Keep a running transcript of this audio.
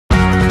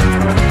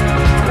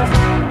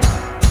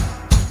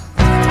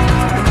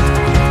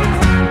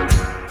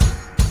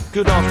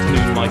Good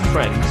afternoon, my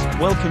friends.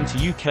 Welcome to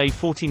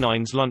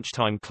UK49s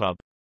Lunchtime Club.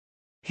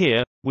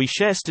 Here, we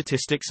share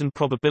statistics and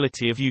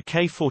probability of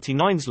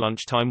UK49's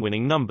lunchtime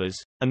winning numbers,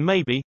 and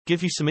maybe,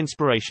 give you some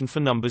inspiration for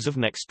numbers of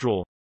next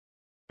draw.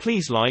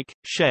 Please like,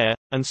 share,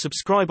 and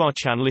subscribe our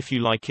channel if you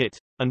like it,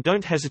 and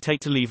don't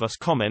hesitate to leave us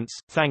comments,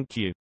 thank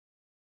you.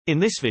 In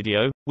this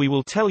video, we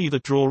will tell you the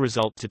draw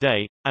result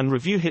today, and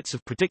review hits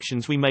of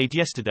predictions we made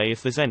yesterday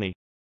if there's any.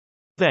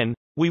 Then,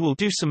 we will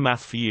do some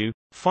math for you,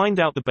 find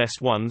out the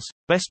best ones,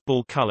 best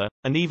ball color,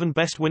 and even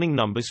best winning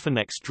numbers for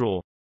next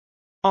draw.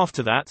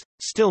 After that,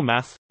 still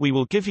math, we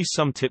will give you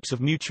some tips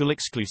of mutual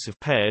exclusive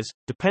pairs,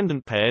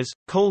 dependent pairs,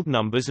 cold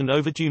numbers and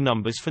overdue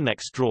numbers for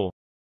next draw.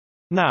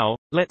 Now,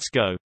 let's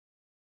go.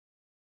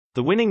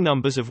 The winning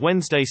numbers of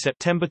Wednesday,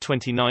 September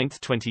 29,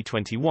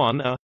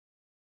 2021 are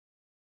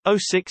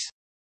 06,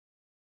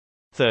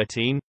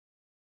 13,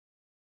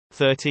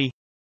 30,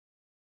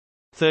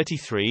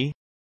 33,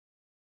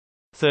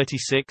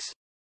 36,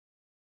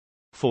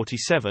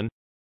 47,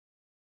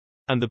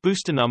 and the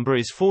booster number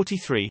is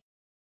 43.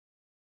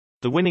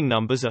 The winning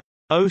numbers are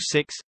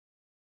 06,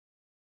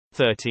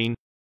 13,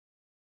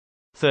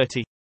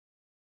 30,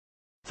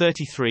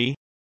 33,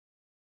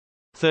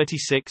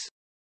 36,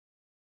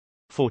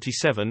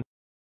 47,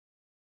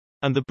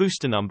 and the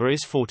booster number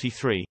is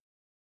 43.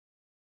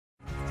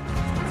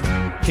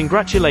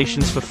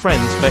 Congratulations for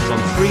friends bet on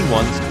 3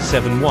 1s,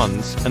 7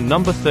 1s, and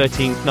number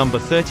 13, number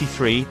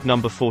 33,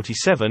 number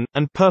 47,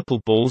 and purple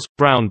balls,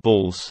 brown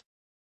balls.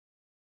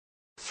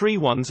 3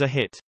 1s are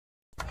hit.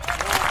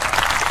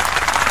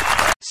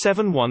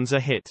 7 1s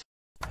are hit.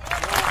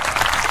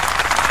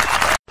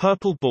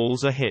 Purple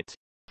balls are hit.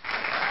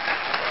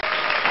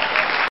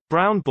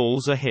 Brown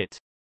balls are hit.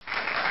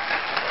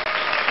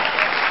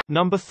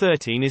 Number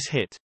 13 is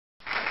hit.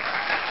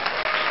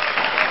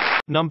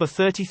 Number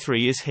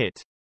 33 is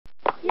hit.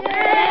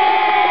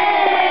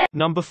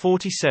 Number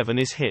 47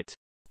 is hit.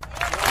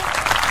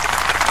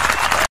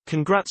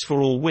 Congrats for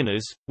all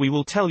winners. We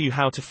will tell you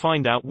how to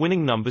find out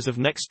winning numbers of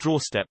next draw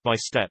step by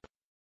step.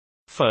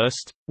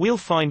 First, we'll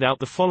find out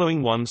the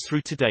following ones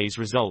through today's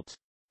result.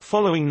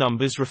 Following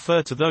numbers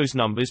refer to those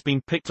numbers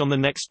being picked on the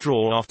next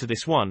draw after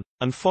this one,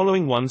 and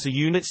following ones are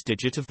units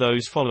digit of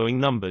those following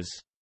numbers.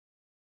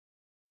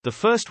 The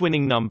first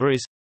winning number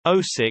is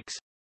 06.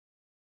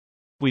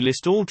 We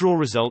list all draw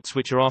results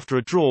which are after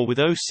a draw with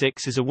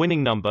 06 as a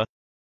winning number.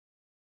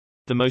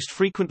 The most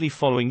frequently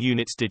following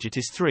units digit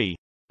is 3,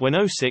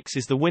 when 06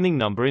 is the winning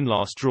number in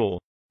last draw.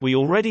 We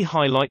already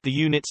highlight the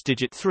units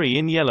digit 3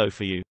 in yellow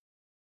for you.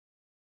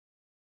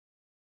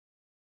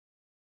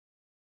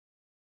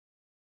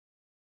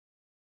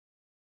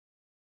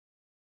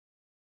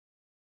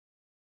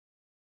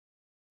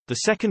 The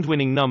second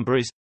winning number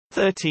is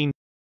 13.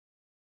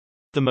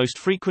 The most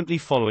frequently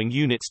following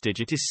units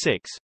digit is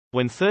 6,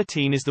 when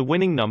 13 is the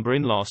winning number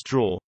in last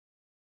draw.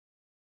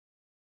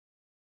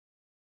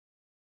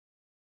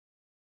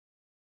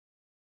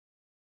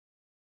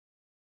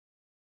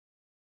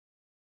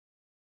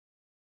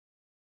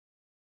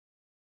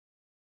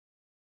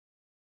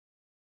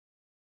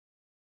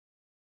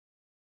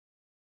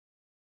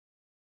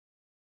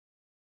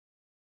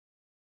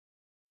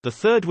 The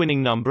third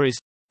winning number is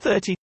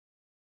 30.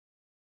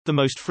 The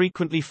most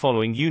frequently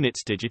following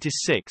units digit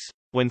is 6,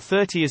 when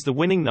 30 is the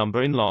winning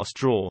number in last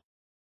draw.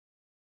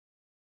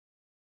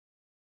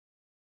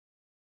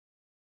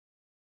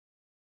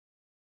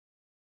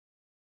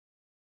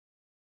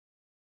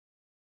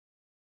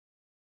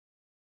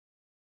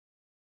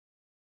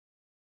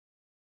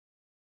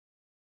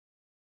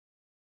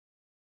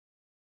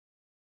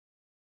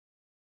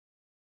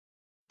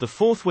 The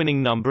fourth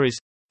winning number is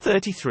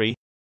 33.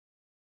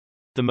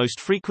 The most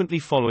frequently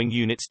following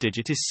units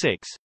digit is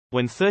 6,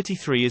 when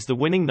 33 is the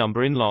winning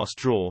number in last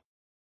draw.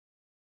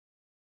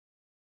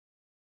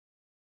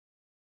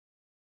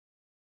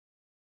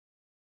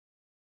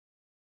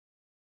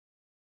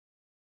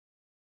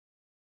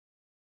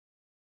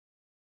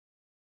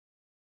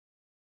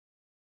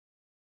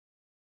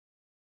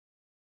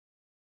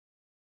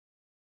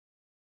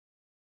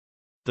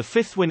 The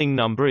fifth winning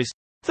number is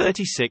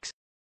 36.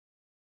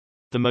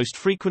 The most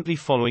frequently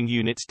following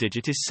units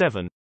digit is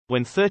 7,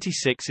 when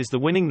 36 is the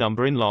winning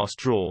number in last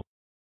draw.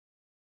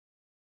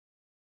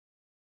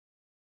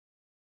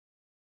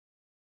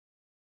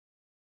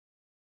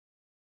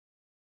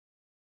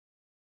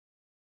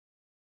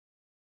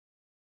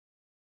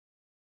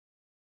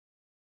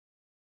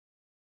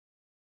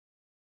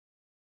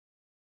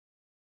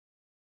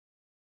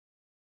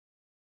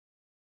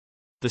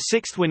 The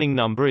sixth winning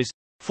number is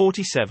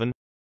 47.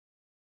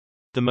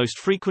 The most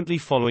frequently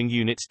following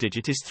units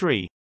digit is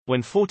 3,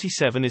 when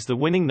 47 is the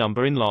winning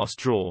number in last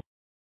draw.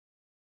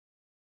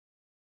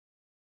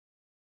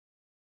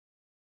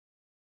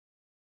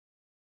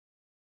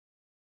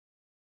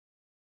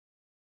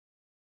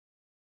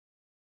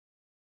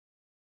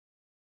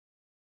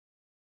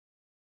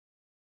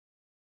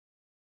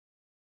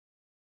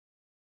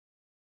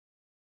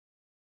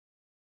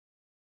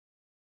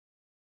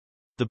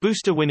 The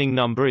booster winning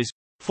number is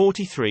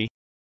 43.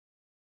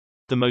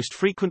 The most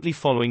frequently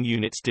following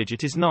units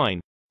digit is 9,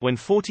 when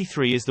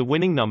 43 is the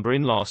winning number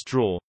in last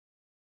draw.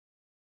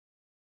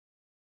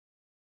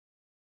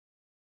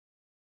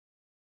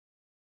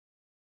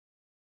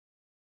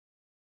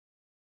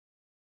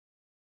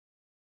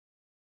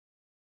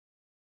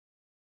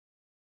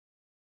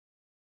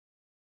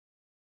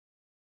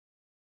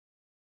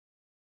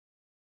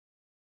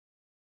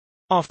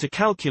 After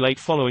calculate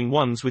following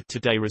ones with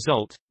today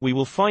result, we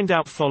will find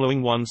out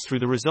following ones through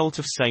the result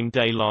of same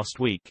day last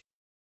week.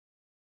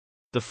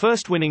 The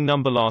first winning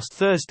number last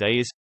Thursday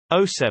is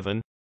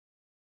 07.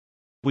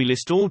 We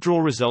list all draw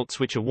results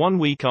which are 1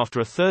 week after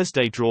a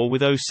Thursday draw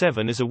with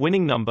 07 as a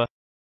winning number.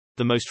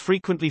 The most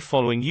frequently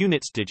following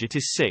units digit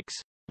is 6.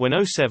 When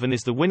 07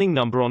 is the winning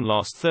number on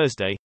last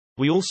Thursday,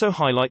 we also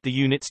highlight the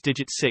units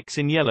digit 6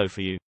 in yellow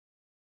for you.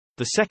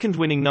 The second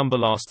winning number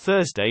last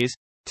Thursday is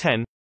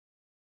 10.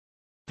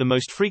 The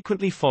most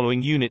frequently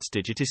following units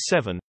digit is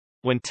 7,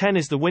 when 10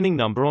 is the winning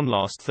number on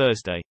last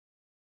Thursday.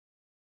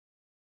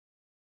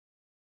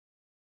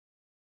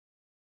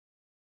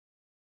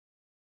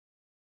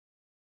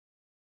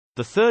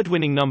 The third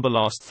winning number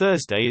last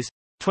Thursday is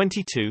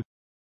 22.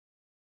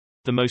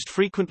 The most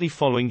frequently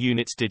following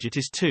units digit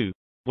is 2,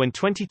 when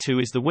 22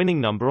 is the winning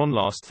number on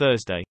last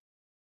Thursday.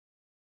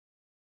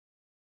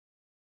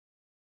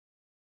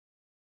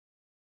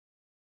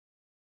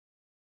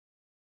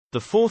 The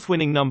fourth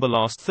winning number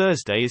last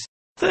Thursday is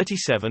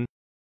 37.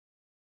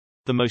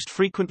 The most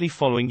frequently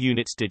following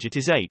units digit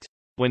is 8,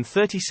 when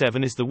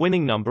 37 is the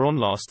winning number on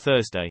last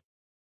Thursday.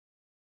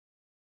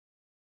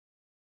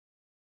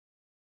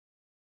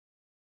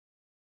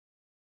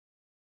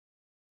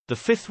 The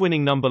fifth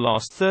winning number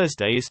last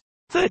Thursday is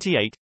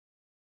 38.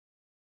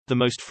 The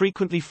most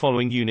frequently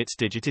following units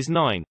digit is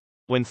 9,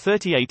 when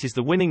 38 is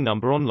the winning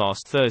number on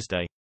last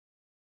Thursday.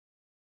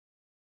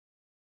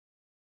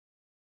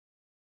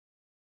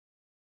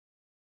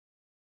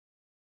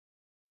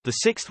 The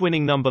sixth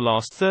winning number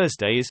last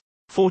Thursday is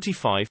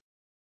 45.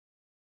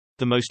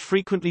 The most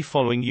frequently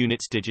following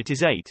units digit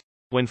is 8,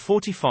 when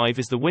 45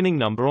 is the winning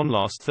number on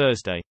last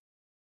Thursday.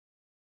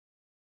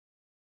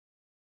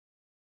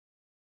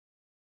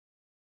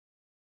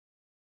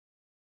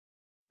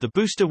 The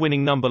booster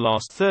winning number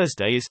last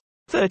Thursday is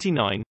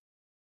 39.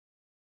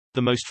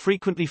 The most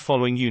frequently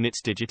following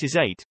units digit is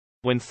 8,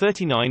 when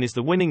 39 is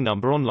the winning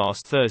number on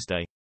last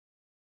Thursday.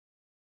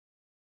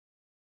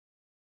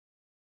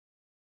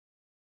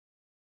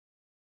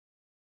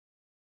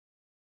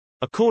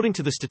 According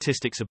to the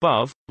statistics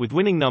above, with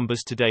winning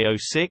numbers today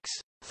 06,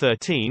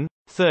 13,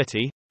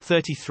 30,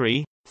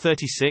 33,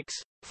 36,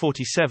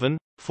 47,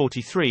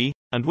 43,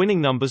 and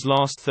winning numbers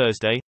last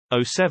Thursday,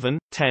 07,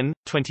 10,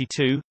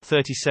 22,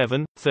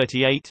 37,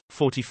 38,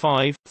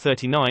 45,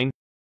 39.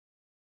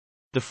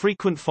 The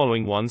frequent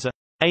following ones are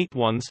 8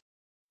 ones,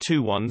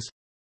 2 ones,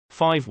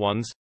 5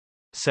 ones,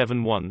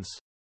 7 ones.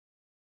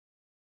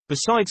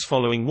 Besides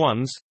following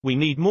ones, we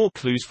need more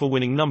clues for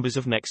winning numbers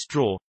of next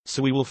draw,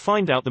 so we will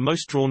find out the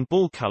most drawn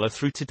ball color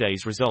through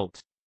today's result.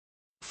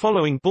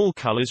 Following ball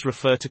colors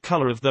refer to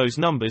color of those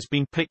numbers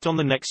being picked on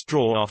the next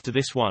draw after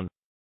this one.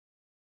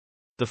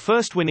 The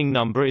first winning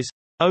number is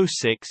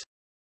 06.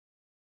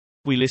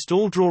 We list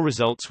all draw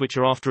results which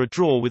are after a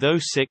draw with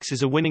 06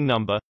 as a winning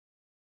number.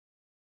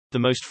 The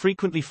most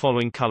frequently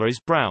following color is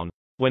brown,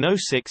 when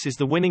 06 is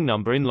the winning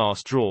number in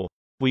last draw.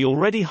 We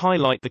already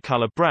highlight the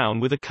color brown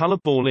with a color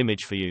ball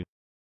image for you.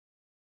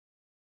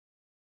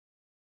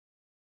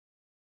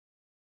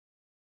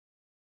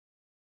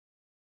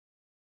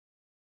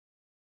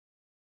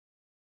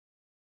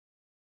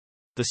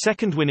 The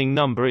second winning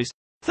number is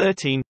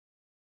 13.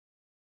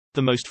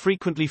 The most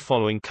frequently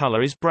following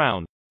color is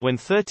brown, when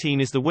 13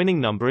 is the winning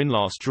number in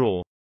last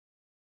draw.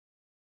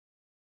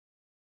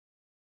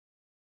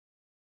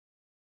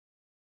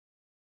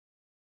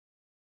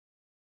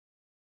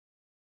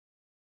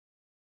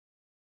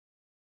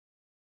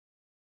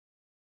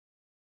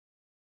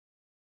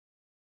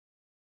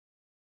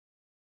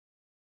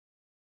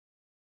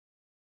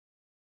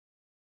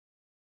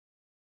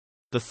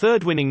 The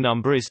third winning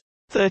number is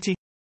 30.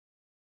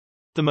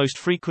 The most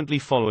frequently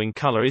following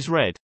color is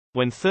red,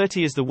 when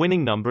 30 is the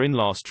winning number in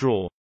last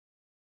draw.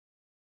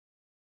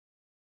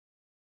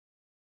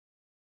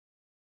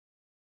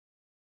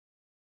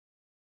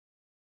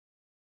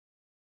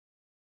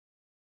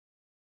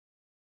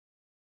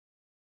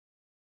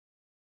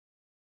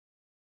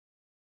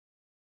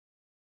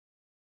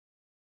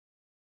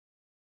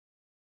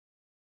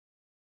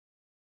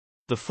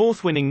 The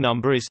fourth winning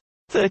number is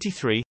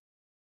 33.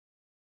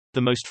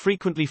 The most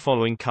frequently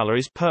following color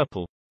is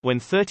purple, when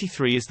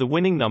 33 is the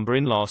winning number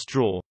in last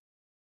draw.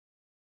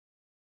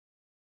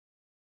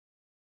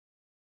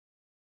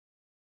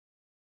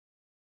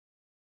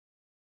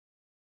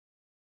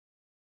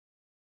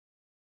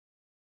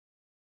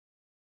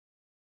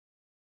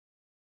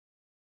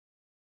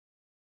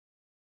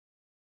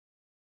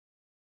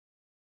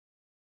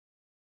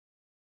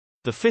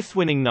 The fifth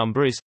winning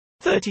number is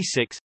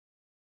 36.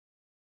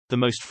 The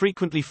most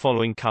frequently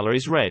following color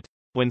is red,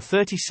 when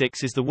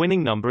 36 is the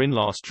winning number in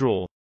last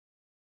draw.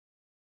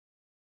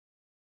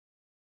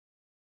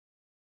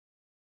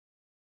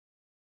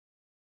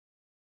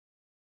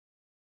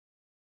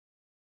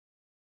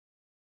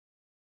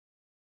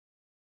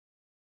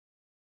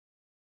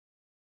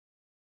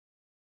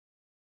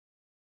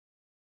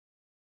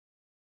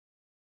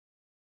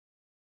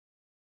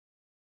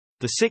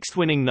 The sixth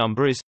winning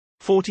number is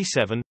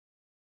 47.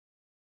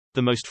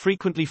 The most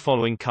frequently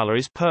following color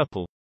is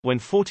purple, when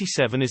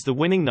 47 is the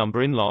winning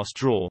number in last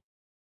draw.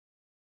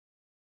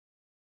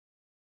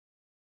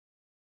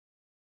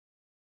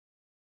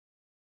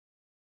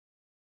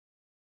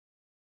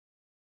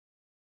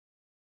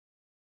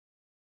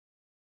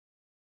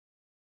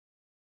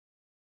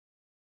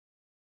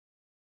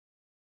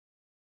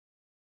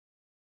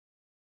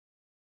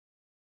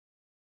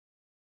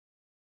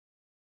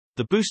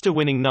 The booster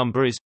winning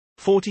number is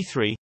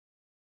 43.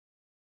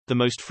 The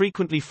most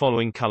frequently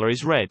following color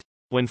is red,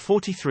 when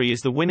 43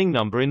 is the winning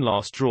number in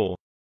last draw.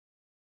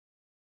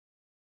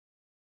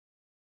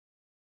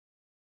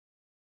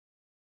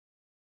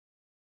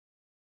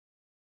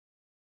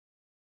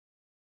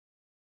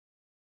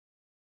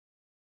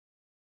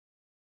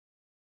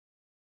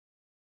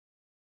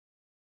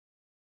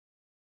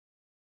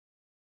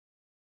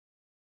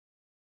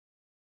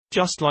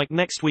 Just like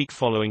next week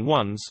following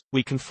ones,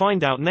 we can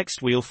find out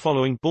next wheel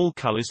following ball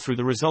colors through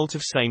the result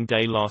of same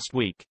day last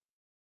week.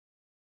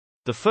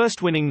 The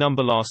first winning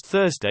number last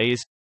Thursday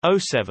is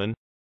 07.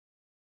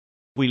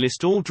 We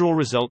list all draw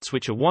results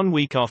which are 1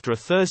 week after a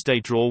Thursday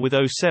draw with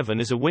 07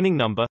 as a winning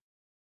number.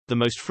 The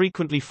most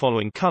frequently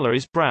following color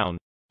is brown.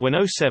 When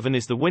 07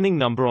 is the winning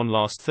number on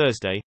last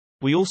Thursday,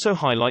 we also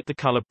highlight the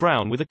color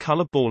brown with a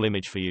color ball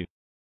image for you.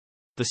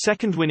 The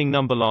second winning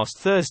number last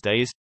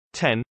Thursday is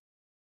 10.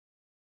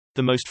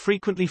 The most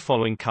frequently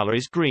following color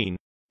is green,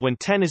 when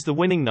 10 is the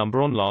winning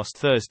number on last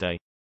Thursday.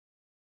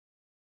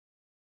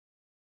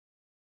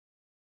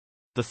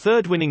 The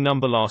third winning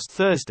number last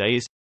Thursday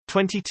is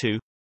 22.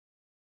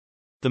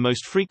 The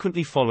most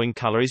frequently following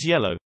color is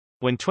yellow,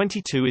 when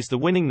 22 is the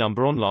winning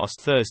number on last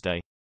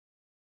Thursday.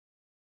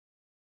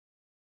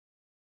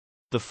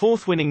 The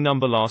fourth winning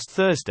number last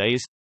Thursday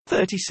is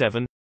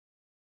 37.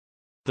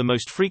 The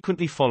most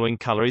frequently following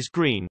color is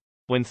green,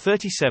 when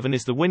 37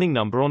 is the winning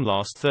number on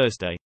last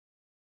Thursday.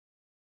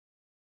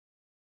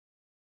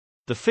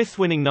 The fifth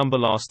winning number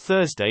last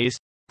Thursday is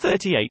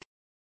 38.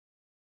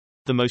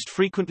 The most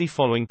frequently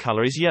following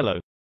color is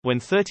yellow, when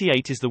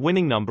 38 is the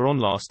winning number on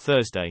last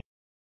Thursday.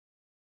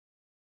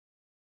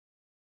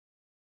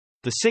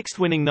 The sixth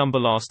winning number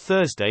last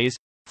Thursday is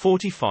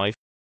 45.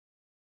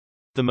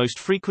 The most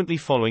frequently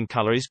following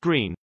color is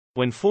green,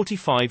 when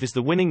 45 is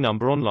the winning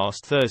number on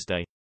last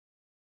Thursday.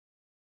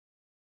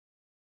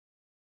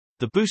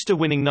 The booster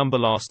winning number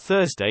last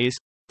Thursday is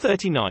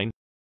 39.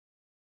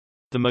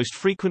 The most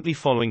frequently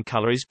following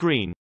color is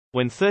green,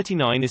 when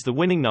 39 is the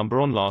winning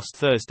number on last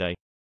Thursday.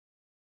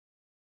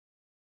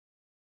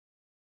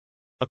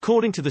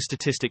 According to the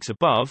statistics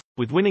above,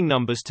 with winning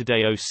numbers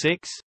today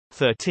 06,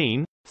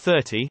 13,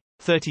 30,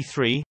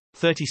 33,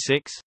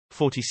 36,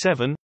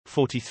 47,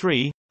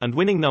 43, and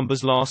winning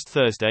numbers last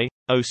Thursday,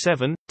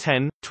 07,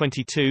 10,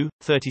 22,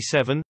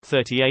 37,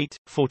 38,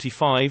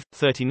 45,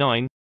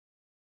 39.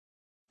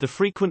 The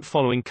frequent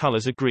following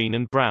colors are green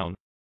and brown.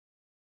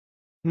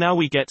 Now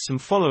we get some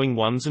following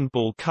ones and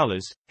ball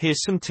colors.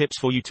 Here's some tips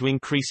for you to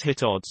increase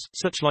hit odds,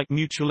 such like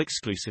mutual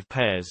exclusive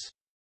pairs.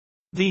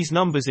 These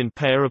numbers in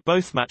pair are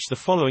both match the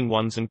following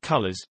ones and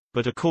colors,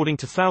 but according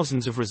to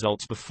thousands of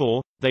results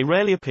before, they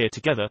rarely appear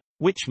together,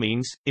 which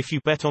means, if you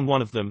bet on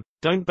one of them,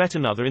 don't bet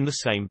another in the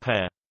same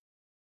pair.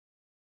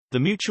 The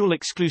mutual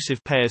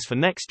exclusive pairs for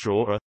next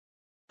draw are: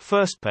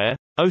 first pair,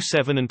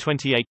 07 and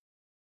 28.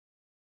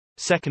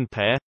 Second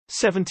pair,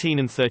 17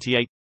 and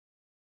 38.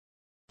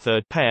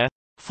 Third pair,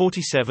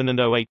 47 and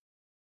 08.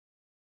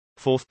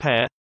 Fourth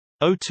pair,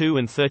 02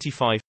 and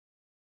 35.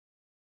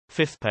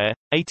 Fifth pair,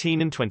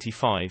 18 and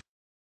 25.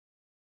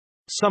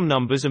 Some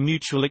numbers are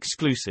mutual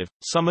exclusive,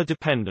 some are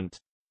dependent.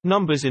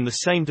 Numbers in the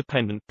same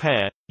dependent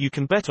pair, you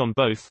can bet on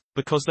both,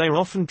 because they are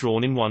often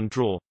drawn in one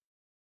draw.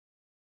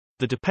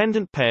 The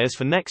dependent pairs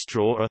for next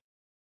draw are: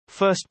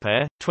 first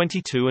pair,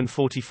 22 and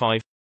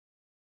 45.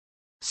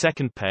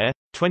 Second pair,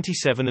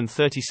 27 and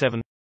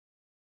 37.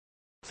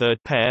 Third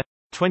pair,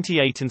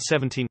 28 and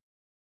 17.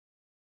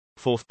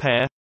 Fourth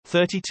pair,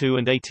 32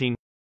 and 18.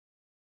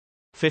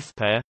 Fifth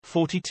pair,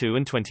 42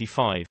 and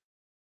 25.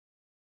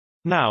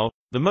 Now,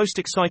 the most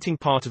exciting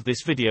part of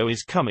this video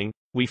is coming.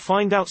 We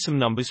find out some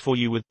numbers for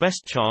you with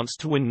best chance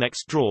to win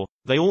next draw.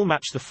 They all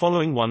match the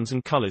following ones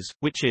and colors,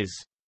 which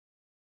is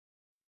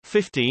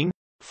 15,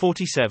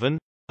 47,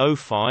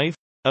 05,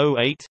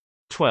 08,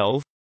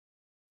 12.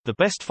 The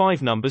best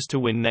 5 numbers to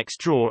win next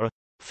draw are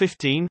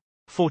 15,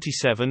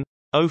 47,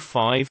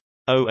 05,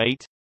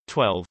 08,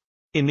 12.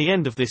 In the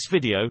end of this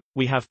video,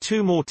 we have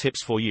 2 more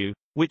tips for you,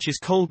 which is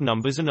cold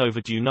numbers and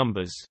overdue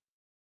numbers.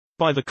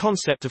 By the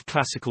concept of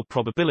classical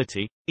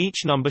probability,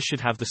 each number should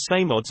have the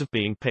same odds of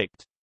being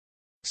picked.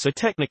 So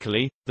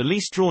technically, the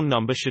least drawn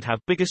number should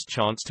have biggest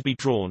chance to be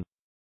drawn.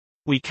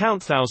 We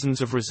count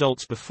thousands of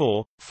results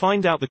before,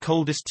 find out the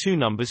coldest 2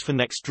 numbers for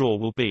next draw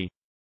will be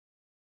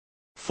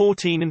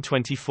 14 and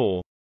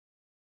 24.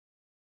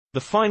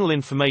 The final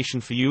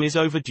information for you is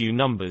overdue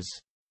numbers.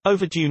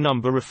 Overdue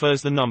number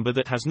refers the number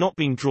that has not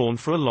been drawn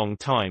for a long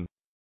time.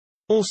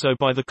 Also,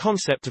 by the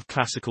concept of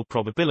classical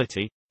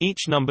probability,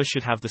 each number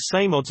should have the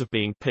same odds of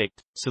being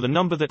picked, so the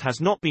number that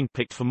has not been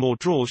picked for more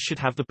draws should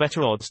have the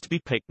better odds to be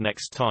picked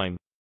next time.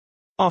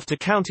 After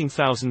counting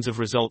thousands of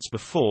results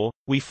before,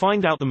 we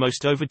find out the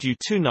most overdue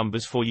two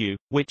numbers for you,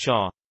 which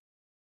are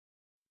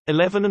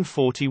 11 and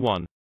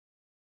 41.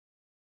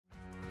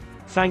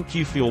 Thank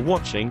you for your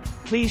watching.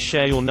 Please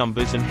share your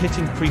numbers and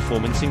hitting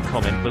performance in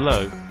comment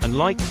below, and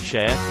like,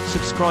 share,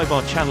 subscribe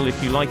our channel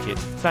if you like it.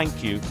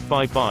 Thank you,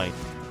 bye bye.